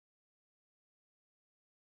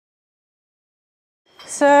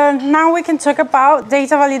So now we can talk about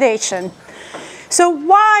data validation. So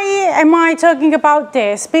why am I talking about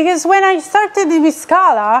this? Because when I started with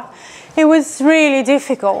Scala, it was really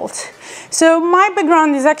difficult. So my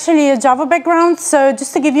background is actually a Java background. So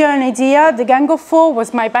just to give you an idea, the Gang of Four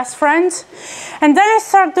was my best friend. And then I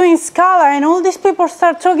started doing Scala, and all these people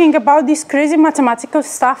start talking about this crazy mathematical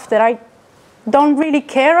stuff that I don't really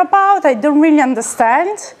care about, I don't really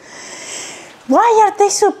understand. Why are they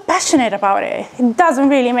so passionate about it? It doesn't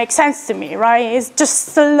really make sense to me, right? It's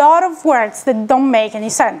just a lot of words that don't make any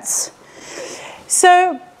sense.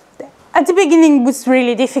 So at the beginning, it was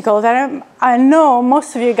really difficult, and I know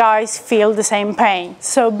most of you guys feel the same pain.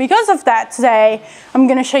 So because of that, today, I'm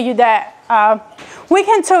going to show you that we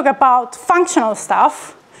can talk about functional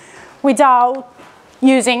stuff without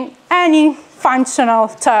using any functional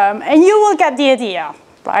term, and you will get the idea,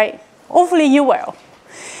 right? Hopefully you will.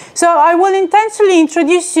 So I will intentionally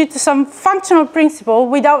introduce you to some functional principle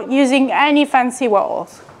without using any fancy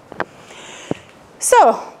words.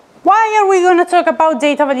 So why are we going to talk about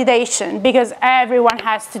data validation? Because everyone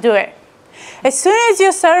has to do it. As soon as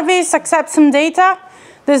your service accepts some data,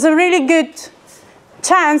 there's a really good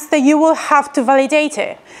chance that you will have to validate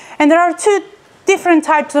it. And there are two different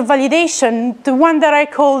types of validation, the one that I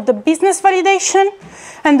call the business validation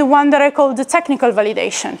and the one that I call the technical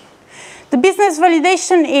validation. The business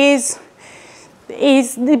validation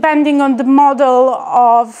is depending on the model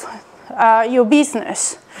of your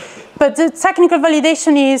business. But the technical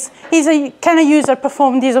validation is can a user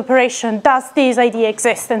perform this operation? Does this idea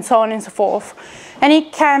exist? And so on and so forth. And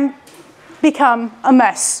it can become a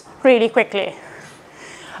mess really quickly.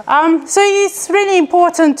 So it's really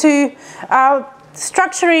important to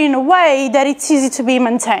structure it in a way that it's easy to be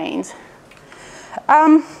maintained.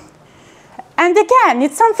 And again,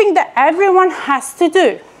 it's something that everyone has to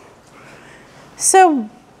do. So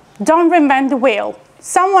don't reinvent the wheel.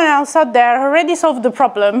 Someone else out there already solved the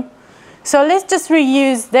problem. So let's just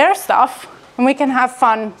reuse their stuff, and we can have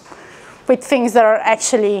fun with things that are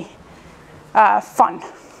actually fun.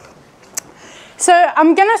 So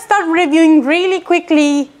I'm going to start reviewing really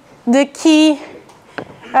quickly the key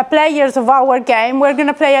players of our game. We're going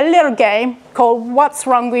to play a little game called What's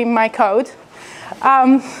Wrong with My Code?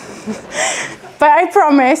 But I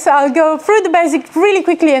promise I'll go through the basics really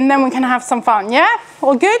quickly, and then we can have some fun, yeah?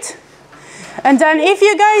 All good? And then if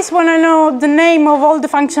you guys want to know the name of all the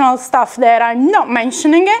functional stuff that I'm not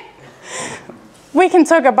mentioning it, we can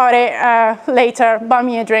talk about it later. Buy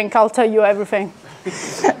me a drink, I'll tell you everything.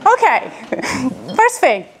 Okay, first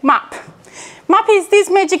thing, map. Map is this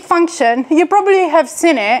magic function. You probably have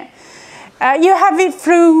seen it. You have it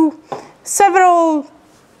through several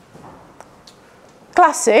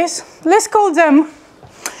classes. Let's call them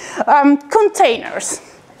containers.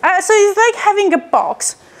 So it's like having a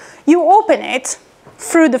box. You open it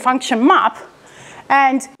through the function map,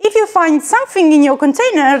 and if you find something in your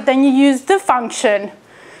container, then you use the function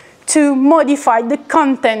to modify the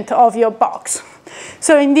content of your box.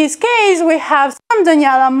 So in this case, we have some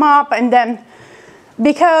Daniela map, and then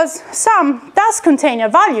because some does contain a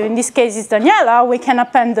value, in this case it's Daniela, we can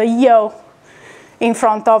append the yo in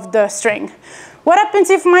front of the string. What happens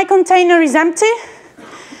if my container is empty?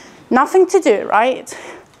 Nothing to do, right?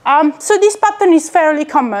 So this pattern is fairly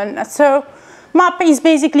common. So map is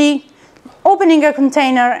basically opening a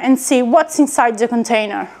container and see what's inside the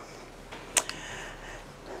container.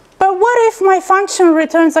 But what if my function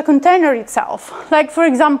returns a container itself? Like, for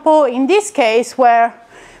example, in this case where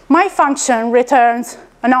my function returns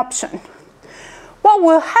an option. What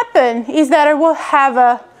will happen is that I will have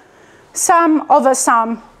a sum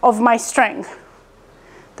of my string.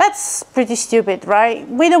 That's pretty stupid, right?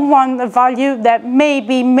 We don't want a value that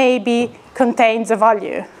maybe contains a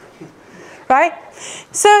value, right?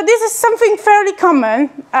 So this is something fairly common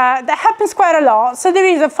that happens quite a lot. So there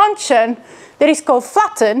is a function that is called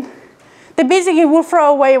flatten that basically will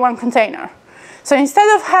throw away one container. So instead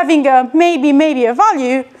of having a maybe a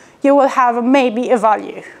value, you will have a maybe a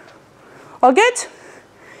value. All good?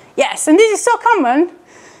 Yes, and this is so common,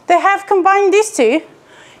 they have combined these two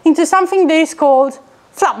into something that is called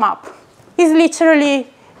flat map. It's literally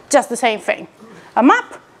just the same thing. A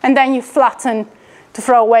map, and then you flatten to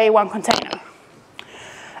throw away one container.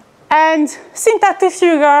 And syntactic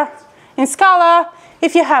trigger in Scala,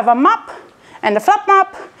 if you have a map and a flat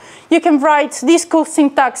map, you can write this cool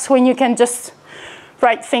syntax when you can just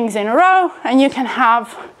write things in a row, and you can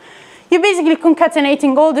have, you're basically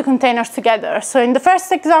concatenating all the containers together. So in the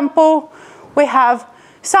first example, we have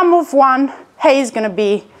sum of 1, A is going to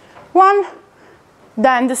be 1.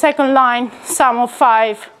 Then the second line, sum of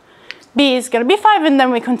 5, B is going to be 5, and then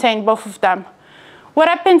we contain both of them. What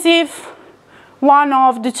happens if one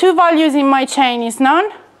of the two values in my chain is none,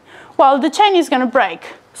 well, the chain is going to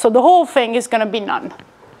break. So the whole thing is going to be none.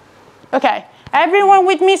 OK, everyone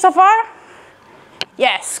with me so far?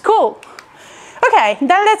 Yes, cool. OK,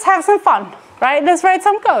 then let's have some fun, right? Let's write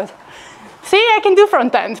some code. See, I can do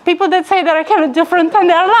front end. People that say that I cannot do front end,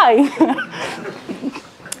 they are lying.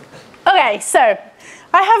 OK, so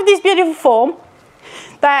I have this beautiful form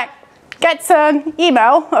that gets an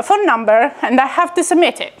email, a phone number, and I have to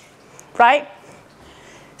submit it, right?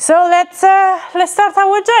 So let's start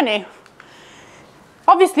our journey.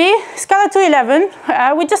 Obviously, Scala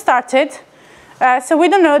 2.11, we just started, so we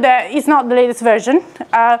don't know that it's not the latest version.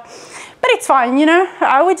 But it's fine, you know.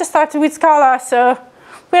 We just started with Scala, so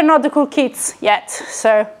we're not the cool kids yet.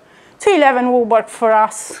 So 2.11 will work for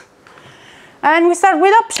us. And we start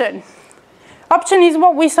with option. Option is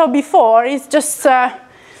what we saw before. It's just a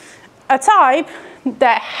type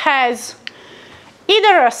that has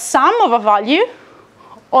either a sum of a value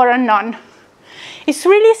or a none. It's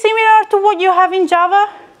really similar to what you have in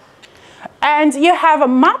Java. And you have a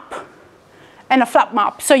map and a flat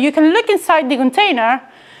map. So you can look inside the container,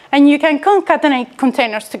 and you can concatenate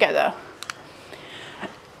containers together.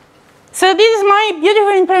 So this is my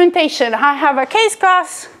beautiful implementation. I have a case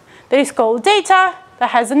class that is called data, that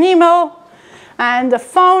has an email and a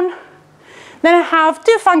phone. Then I have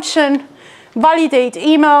two functions, validate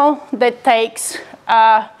email, that takes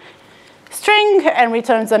a string and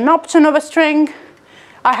returns an option of a string.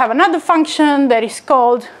 I have another function that is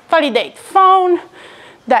called validate phone,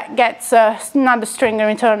 that gets another string and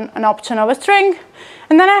returns an option of a string.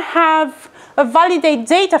 And then I have a validate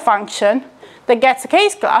data function that gets a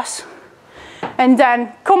case class and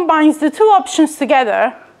then combines the two options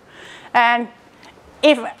together. And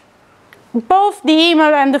if both the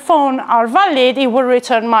email and the phone are valid, it will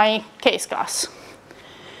return my case class.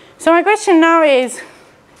 So my question now is,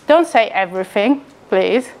 don't say everything,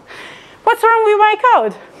 please. What's wrong with my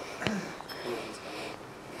code?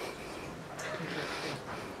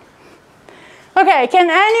 OK, can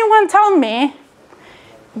anyone tell me,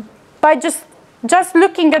 by just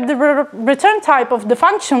looking at the return type of the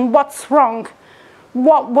function, what's wrong?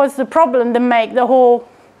 What was the problem that made the whole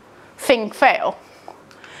thing fail?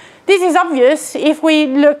 This is obvious if we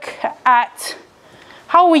look at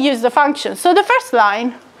how we use the function. So the first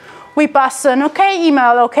line, we pass an OK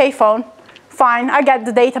email, OK phone. Fine, I get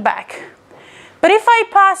the data back. But if I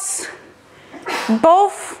pass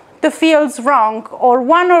both the fields wrong or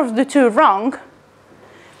one of the two wrong,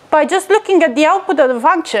 by just looking at the output of the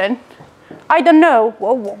function, I don't know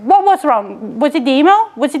what was wrong. Was it the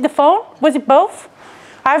email? Was it the phone? Was it both?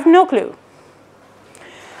 I have no clue.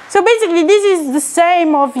 So basically, this is the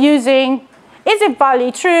same of using, is it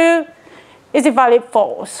valid true? Is it valid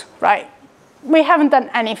false, right? We haven't done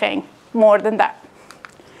anything more than that.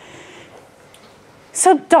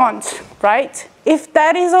 So don't, right? If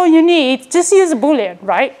that is all you need, just use a Boolean,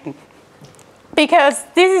 right? Because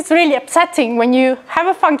this is really upsetting when you have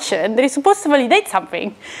a function that is supposed to validate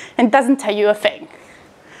something and doesn't tell you a thing.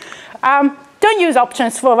 Don't use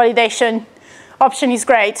options for validation. Option is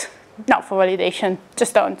great, not for validation,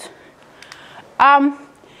 just don't.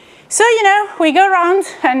 So, you know, we go around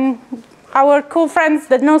and our cool friends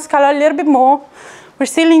that know Scala a little bit more, we're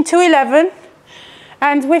still in 2.11,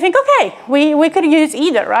 and we think, OK, we could use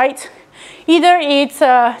either, right? Either it's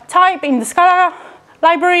a type in the Scala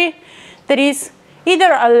library that is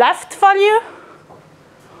either a left value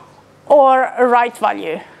or a right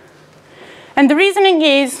value. And the reasoning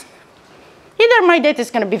is either my data is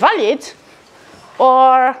going to be valid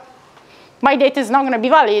or my data is not going to be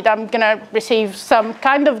valid. I'm going to receive some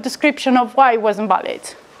kind of description of why it wasn't valid.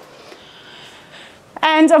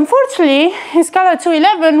 And unfortunately, in Scala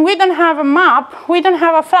 2.11, we don't have a map. We don't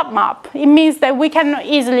have a flat map. It means that we cannot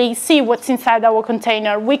easily see what's inside our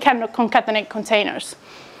container. We cannot concatenate containers.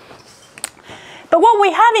 But what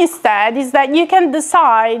we have instead is that you can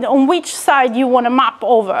decide on which side you want to map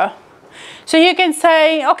over. So you can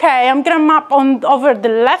say, OK, I'm going to map over the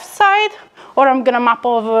left side, or I'm going to map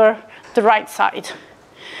over the right side.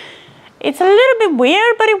 It's a little bit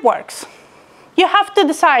weird, but it works. You have to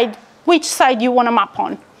decide which side you want to map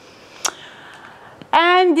on.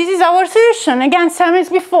 And this is our solution. Again, same as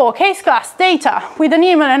before, case class, data, with an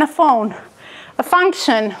email and a phone. A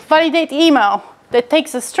function, validate email, that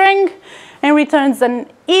takes a string and returns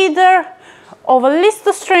an either of a list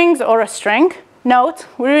of strings or a string. Note,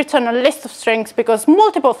 we return a list of strings because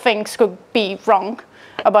multiple things could be wrong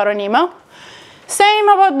about an email. Same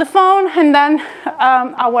about the phone, and then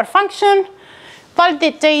our function,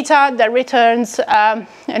 validate data, that returns an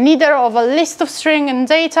either of a list of string and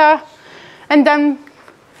data. And then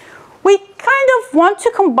we kind of want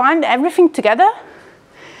to combine everything together.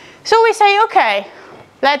 So we say, okay,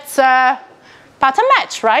 let's pattern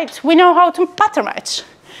match, right? We know how to pattern match.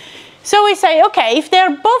 So we say, okay, if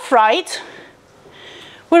they're both right,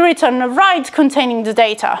 we return a right containing the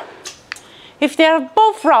data. If they're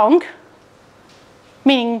both wrong,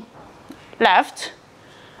 meaning left,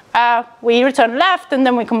 we return left, and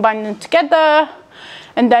then we combine them together.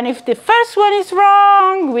 And then if the first one is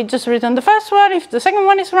wrong, we just return the first one. If the second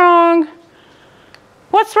one is wrong,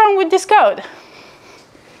 what's wrong with this code?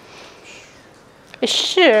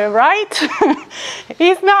 Sure, right?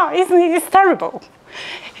 It's terrible.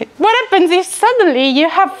 What happens if suddenly you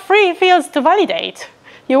have 3 fields to validate?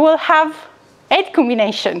 You will have 8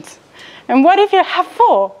 combinations. And what if you have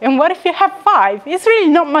 4? And what if you have 5? It's really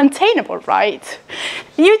not maintainable, right?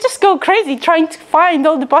 You just go crazy trying to find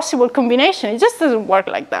all the possible combinations. It just doesn't work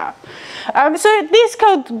like that. So this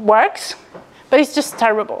code works, but it's just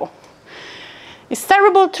terrible. It's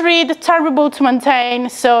terrible to read, terrible to maintain,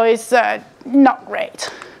 so it's not great.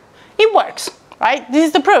 It works, right? This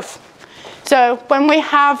is the proof. So when we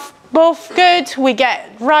have both good, we get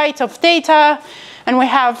right of data, and we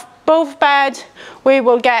have both bad, we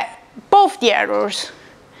will get both the errors.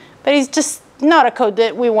 But it's just not a code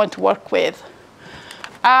that we want to work with.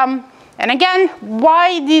 And again,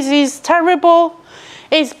 why this is terrible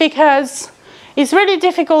is because it's really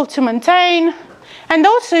difficult to maintain, and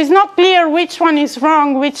also it's not clear which one is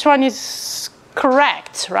wrong, which one is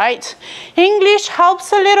correct, right? English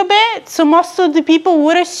helps a little bit, so most of the people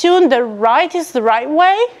would assume that right is the right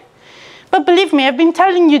way. But believe me, I've been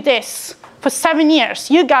telling you this for 7 years.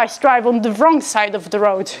 You guys drive on the wrong side of the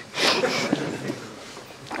road.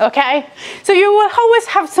 Okay? So you will always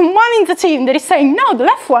have someone in the team that is saying, no, the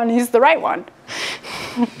left one is the right one.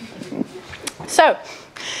 So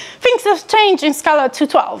things have changed in Scala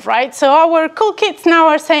 2.12, right? So our cool kids now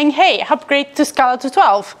are saying, hey, upgrade to Scala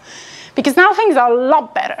 2.12, because now things are a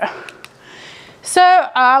lot better. So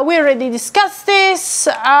we already discussed this.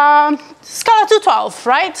 Scala 2.12,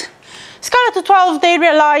 right? Scala 2.12, they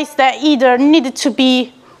realized that either needed to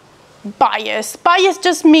be biased. Bias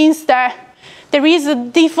just means that there is a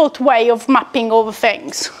default way of mapping over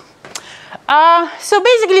things. So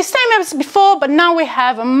basically, same as before, but now we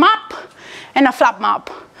have a map and a flat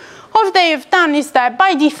map. All they have done is that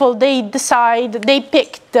by default, they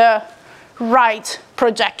pick the right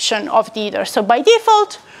projection of the either. So by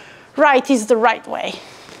default, right is the right way.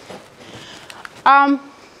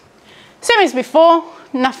 Same as before,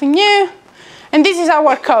 nothing new. And this is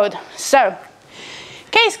our code. So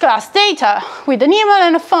case class data with an email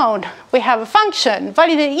and a phone. We have a function,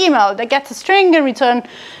 validate email, that gets a string and return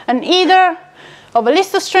an either of a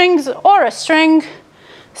list of strings or a string.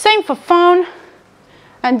 Same for phone.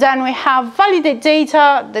 And then we have validate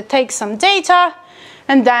data that takes some data,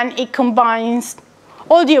 and then it combines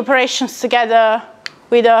all the operations together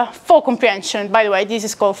with a for comprehension. By the way, this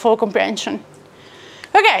is called for comprehension.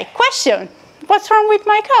 Okay, question. What's wrong with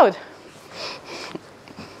my code?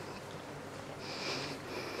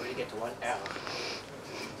 Where do you get to 1 error?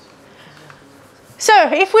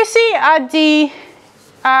 So if we see at the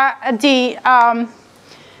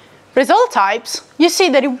result types, you see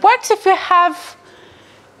that it works if we have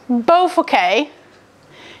both okay.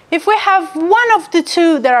 If we have one of the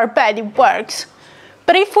two that are bad, it works.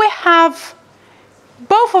 But if we have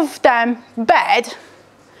both of them bad,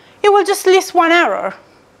 it will just list 1 error.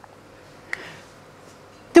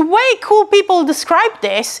 The way cool people describe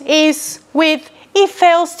this is with it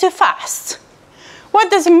fails too fast. What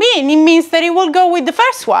does it mean? It means that it will go with the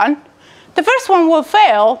first one will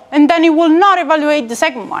fail, and then it will not evaluate the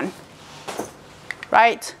second one,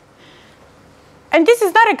 right? And this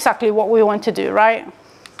is not exactly what we want to do, right?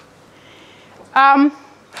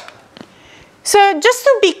 So just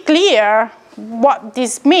to be clear, what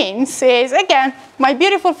this means is, again, my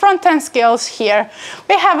beautiful front-end skills here.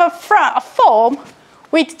 We have a form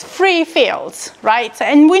with 3 fields, right?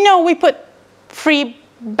 And we know we put 3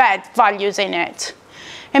 bad values in it.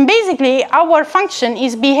 And basically, our function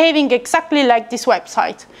is behaving exactly like this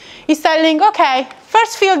website. It's telling, OK,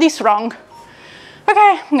 first field is wrong. OK,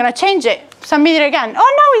 I'm going to change it. Submit it again.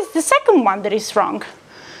 Oh, no, it's the second one that is wrong.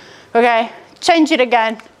 OK, change it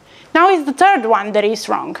again. Now it's the third one that is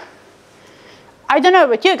wrong. I don't know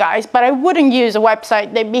about you guys, but I wouldn't use a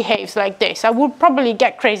website that behaves like this. I would probably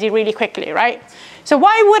get crazy really quickly, right? So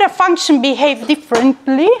why would a function behave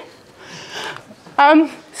differently?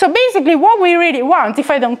 So basically, what we really want, if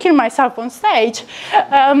I don't kill myself on stage,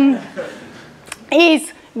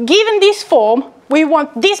 is given this form, we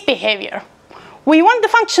want this behavior. We want the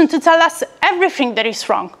function to tell us everything that is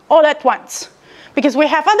wrong all at once. because we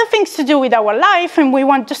have other things to do with our life and we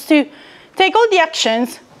want just to take all the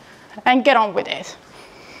actions and get on with it.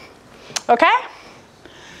 Okay?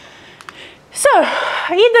 So,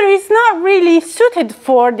 either is not really suited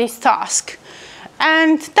for this task.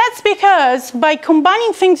 And that's because by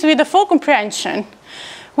combining things with the full comprehension,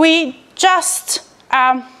 we just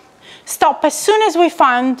stop as soon as we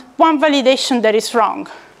find one validation that is wrong.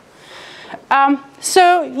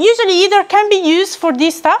 So usually either can be used for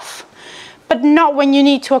this stuff, but not when you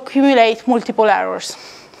need to accumulate multiple errors.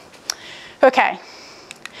 Okay.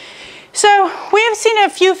 So we have seen a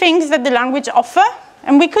few things that the language offer,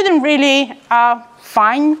 and we couldn't really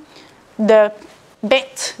find the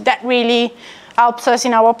bit that really helps us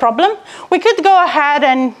in our problem. We could go ahead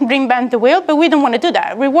and reinvent the wheel, but we don't want to do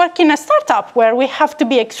that. We work in a startup where we have to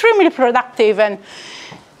be extremely productive and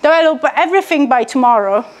develop everything by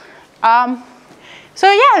tomorrow.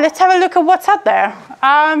 So yeah, let's have a look at what's out there.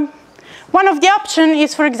 One of the options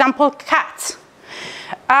is, for example, cats.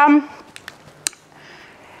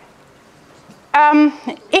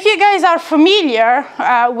 If you guys are familiar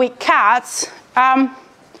with cats,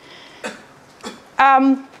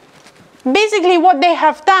 basically what they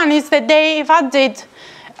have done is that they've added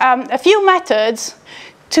a few methods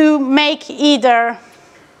to make either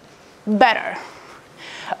better.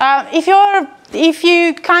 If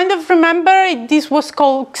you kind of remember, this was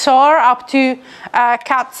called XOR up to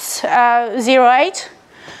cats 08.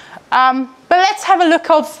 But let's have a look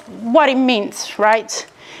at what it means, right?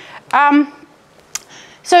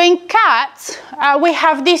 So in cats, we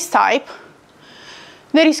have this type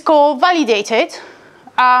that is called validated.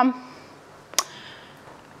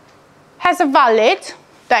 Has a valid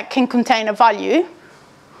that can contain a value,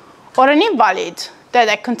 or an invalid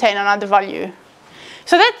that contain another value.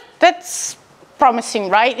 So that's promising,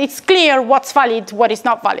 right? It's clear what's valid, what is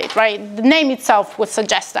not valid, right? The name itself would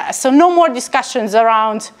suggest that. So no more discussions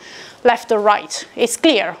around left or right. It's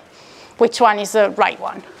clear which one is the right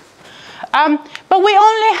one. But we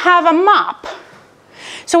only have a map.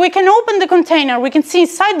 So we can open the container, we can see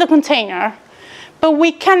inside the container, but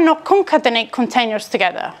we cannot concatenate containers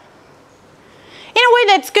together. In a way,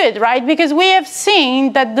 that's good, right? Because we have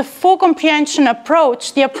seen that the full comprehension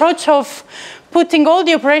approach, the approach of putting all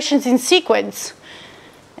the operations in sequence,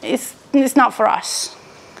 is not for us.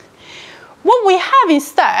 What we have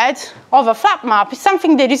instead of a flat map is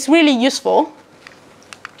something that is really useful,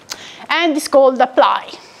 and it's called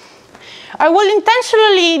apply. I will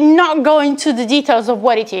intentionally not go into the details of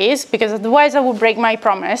what it is, because otherwise I will break my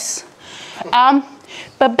promise.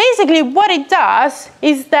 But basically what it does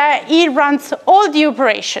is that it runs all the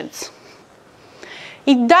operations.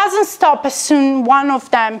 It doesn't stop as soon as one of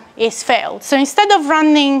them is failed. So instead of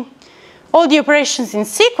running all the operations in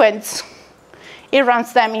sequence, it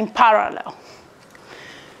runs them in parallel.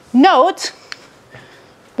 Note,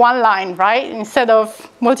 one line, right? Instead of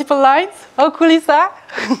multiple lines. How cool is that?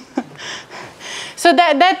 So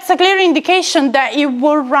that's a clear indication that it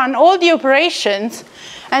will run all the operations,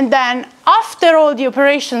 and then after all the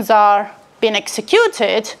operations are being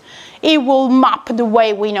executed, it will map the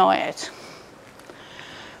way we know it.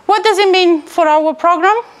 What does it mean for our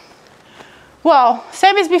program? Well,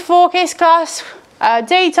 same as before, case class,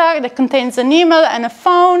 data that contains an email and a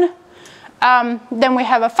phone. Then we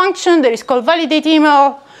have a function that is called validate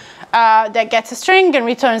email that gets a string and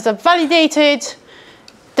returns a validated,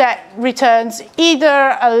 that returns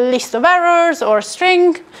either a list of errors or a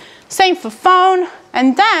string. Same for phone.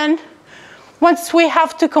 And then, once we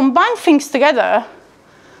have to combine things together,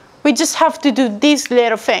 we just have to do this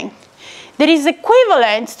little thing. That is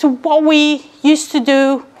equivalent to what we used to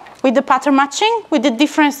do with the pattern matching, with the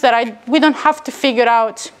difference that we don't have to figure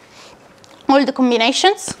out all the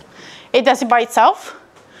combinations. It does it by itself.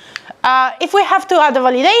 If we have to add a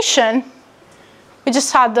validation, we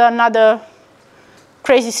just add another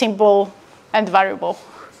crazy symbol and variable.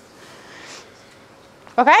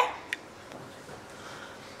 Okay?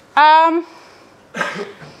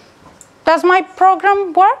 Does my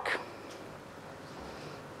program work?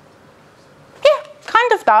 Yeah,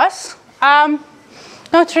 kind of does.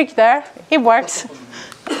 No trick there, it works.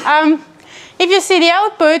 If you see the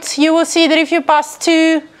output, you will see that if you pass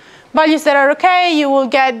two values that are okay, you will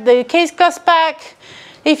get the case class back.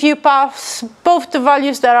 If you pass both the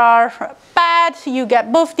values that are bad, you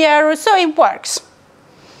get both the errors, so it works.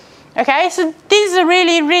 Okay, so this is a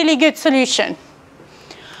really, really good solution.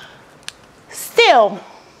 Still,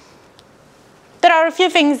 there are a few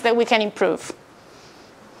things that we can improve.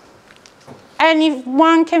 And if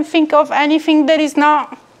one can think of anything that is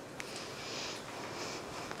not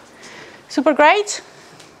super great?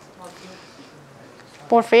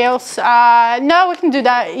 More fields. No, we can do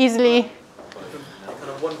that easily.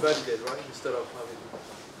 one validate, right? Instead of having,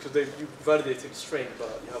 because you validating string,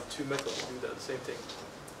 but you have two methods to do that, the same thing.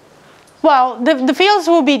 Well, the fields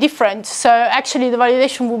will be different, so actually the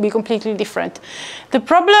validation will be completely different. The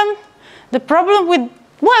problem with,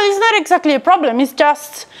 well, it's not exactly a problem, it's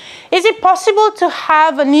just, is it possible to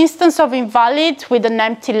have an instance of invalid with an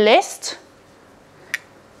empty list?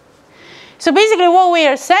 So basically what we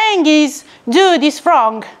are saying is, do this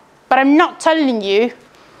wrong, but I'm not telling you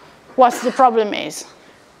what the problem is.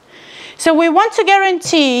 So we want to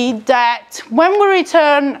guarantee that when we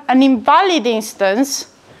return an invalid instance,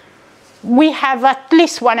 we have at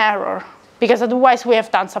least one error, because otherwise we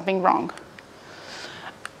have done something wrong.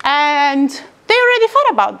 And they already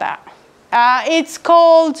thought about that. It's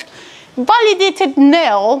called validated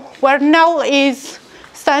null, where null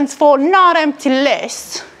stands for not empty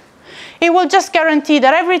list. It will just guarantee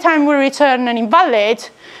that every time we return an invalid,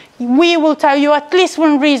 we will tell you at least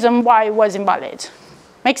one reason why it was invalid.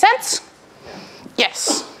 Make sense?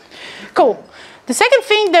 Yes. Cool. The second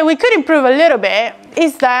thing that we could improve a little bit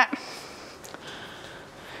is that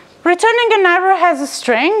returning an error as a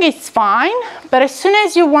string is fine, but as soon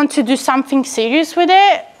as you want to do something serious with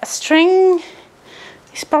it, a string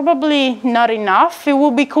is probably not enough. It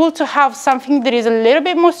would be cool to have something that is a little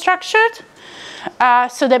bit more structured,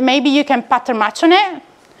 so that maybe you can pattern match on it,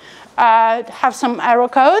 have some error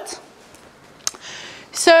code.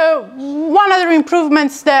 So one other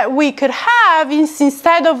improvements that we could have is,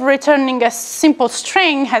 instead of returning a simple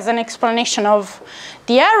string as an explanation of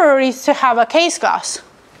the error, is to have a case class.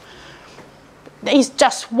 It's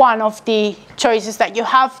just one of the choices that you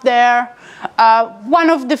have there. One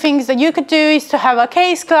of the things that you could do is to have a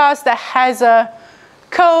case class that has a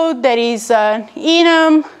code that is an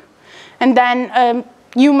enum, and then a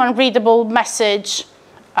human readable message.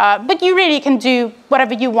 But you really can do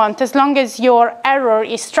whatever you want, as long as your error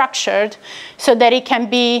is structured so that it can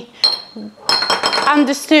be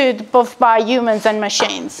understood both by humans and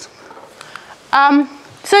machines.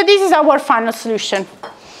 So this is our final solution.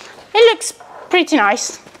 It looks pretty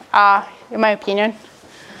nice, in my opinion.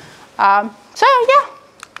 So yeah,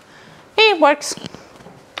 it works.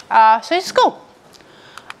 So it's cool.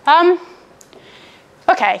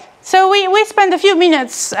 Okay, so we spent a few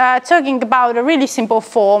minutes talking about a really simple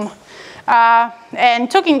form and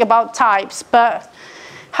talking about types, but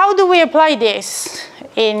how do we apply this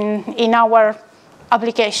in our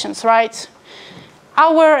applications, right?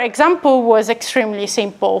 Our example was extremely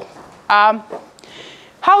simple.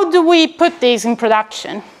 How do we put this in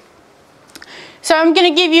production? So I'm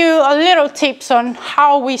going to give you a little tips on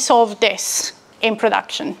how we solve this in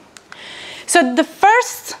production. So the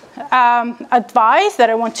first advice that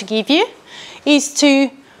I want to give you is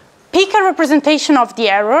to pick a representation of the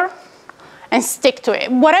error and stick to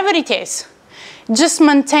it, whatever it is. Just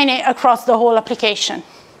maintain it across the whole application.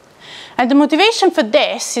 And the motivation for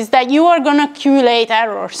this is that you are going to accumulate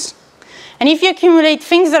errors. And if you accumulate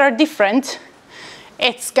things that are different,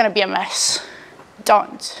 it's going to be a mess.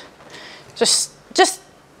 Don't. Just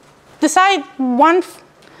decide one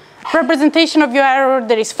representation of your error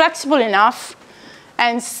that is flexible enough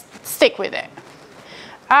and stick with it.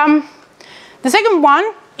 The second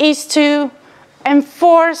one is to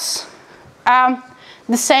enforce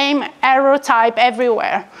the same error type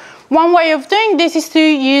everywhere. One way of doing this is to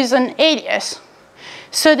use an alias,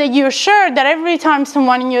 so that you're sure that every time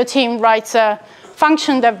someone in your team writes a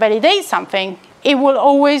function that validates something, it will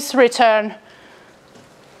always return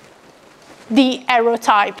the error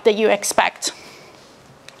type that you expect.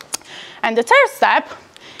 And the third step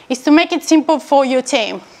is to make it simple for your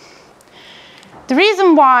team. The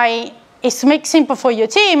reason why is to make simple for your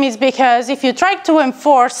team is because if you try to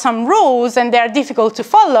enforce some rules and they're difficult to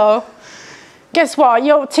follow, guess what?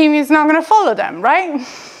 Your team is not going to follow them, right?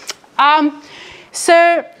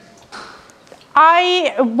 So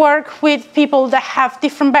I work with people that have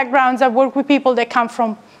different backgrounds. I work with people that come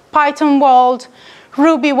from Python world,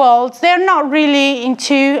 Ruby world. They're not really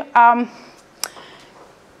into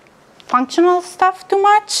functional stuff too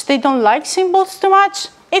much. They don't like symbols too much.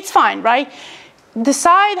 It's fine, right?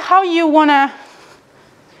 Decide how you want to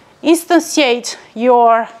instantiate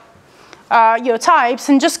your types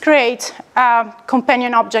and just create a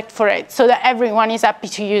companion object for it so that everyone is happy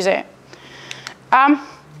to use it.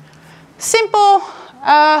 Simple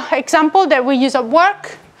example that we use at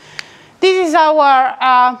work. This is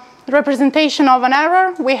our representation of an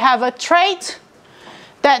error. We have a trait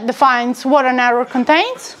that defines what an error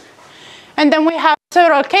contains. And then we have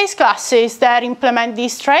several case classes that implement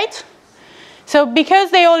this trait. So because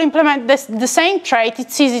they all implement the same trait,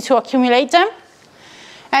 it's easy to accumulate them.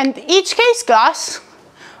 And each case class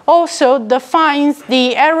also defines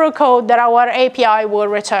the error code that our API will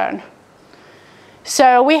return.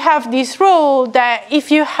 So we have this rule that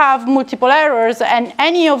if you have multiple errors and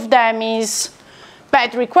any of them is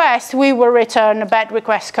bad request, we will return a bad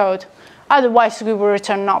request code. Otherwise, we will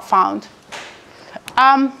return not found.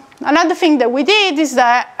 Another thing that we did is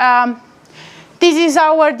that this is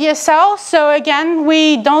our DSL. So again,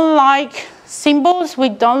 we don't like symbols. We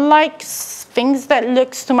don't like things that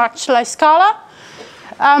looks too much like Scala.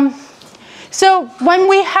 So when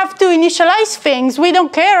we have to initialize things, we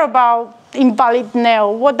don't care about invalid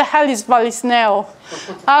nil. What the hell is valid nil?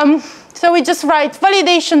 So we just write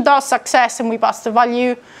validation.success and we pass the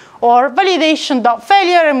value, or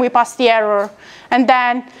validation.failure and we pass the error. And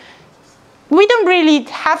then we don't really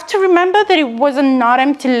have to remember that it was a not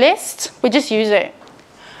empty list. We just use it.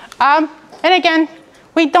 And again,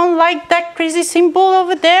 we don't like that crazy symbol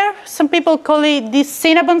over there. Some people call it the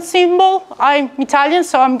cinnamon symbol. I'm Italian,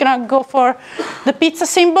 so I'm going to go for the pizza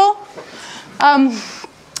symbol.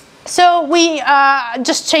 So we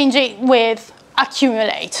just change it with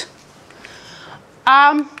accumulate.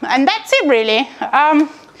 And that's it, really.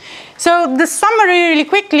 So the summary really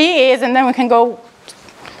quickly is, and then we can go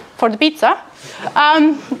for the pizza,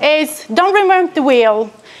 is don't reinvent the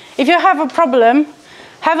wheel. If you have a problem,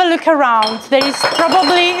 have a look around. There is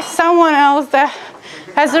probably someone else that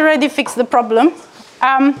has already fixed the problem.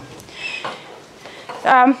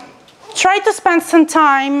 Try to spend some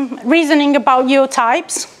time reasoning about your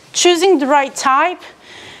types. Choosing the right type,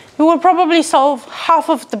 it will probably solve half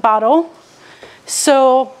of the battle.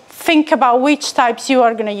 So think about which types you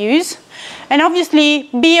are going to use. And obviously,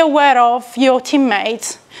 be aware of your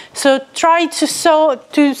teammates. So try to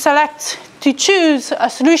choose a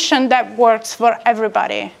solution that works for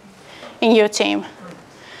everybody in your team.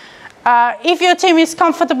 If your team is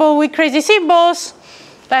comfortable with crazy symbols,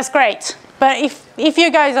 that's great. But if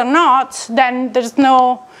you guys are not, then there's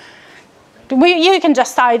no, you can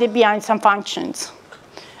just hide it behind some functions.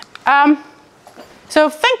 So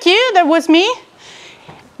thank you, that was me.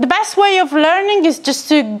 The best way of learning is just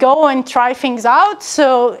to go and try things out.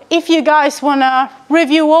 So if you guys want to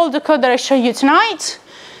review all the code that I showed you tonight,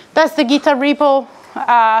 that's the GitHub repo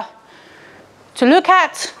to look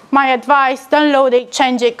at. My advice, download it,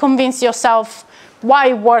 change it, convince yourself why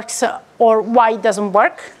it works or why it doesn't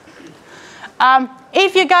work.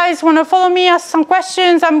 If you guys want to follow me, ask some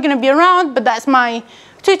questions, I'm going to be around, but that's my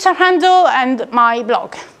Twitter handle and my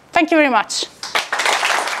blog. Thank you very much.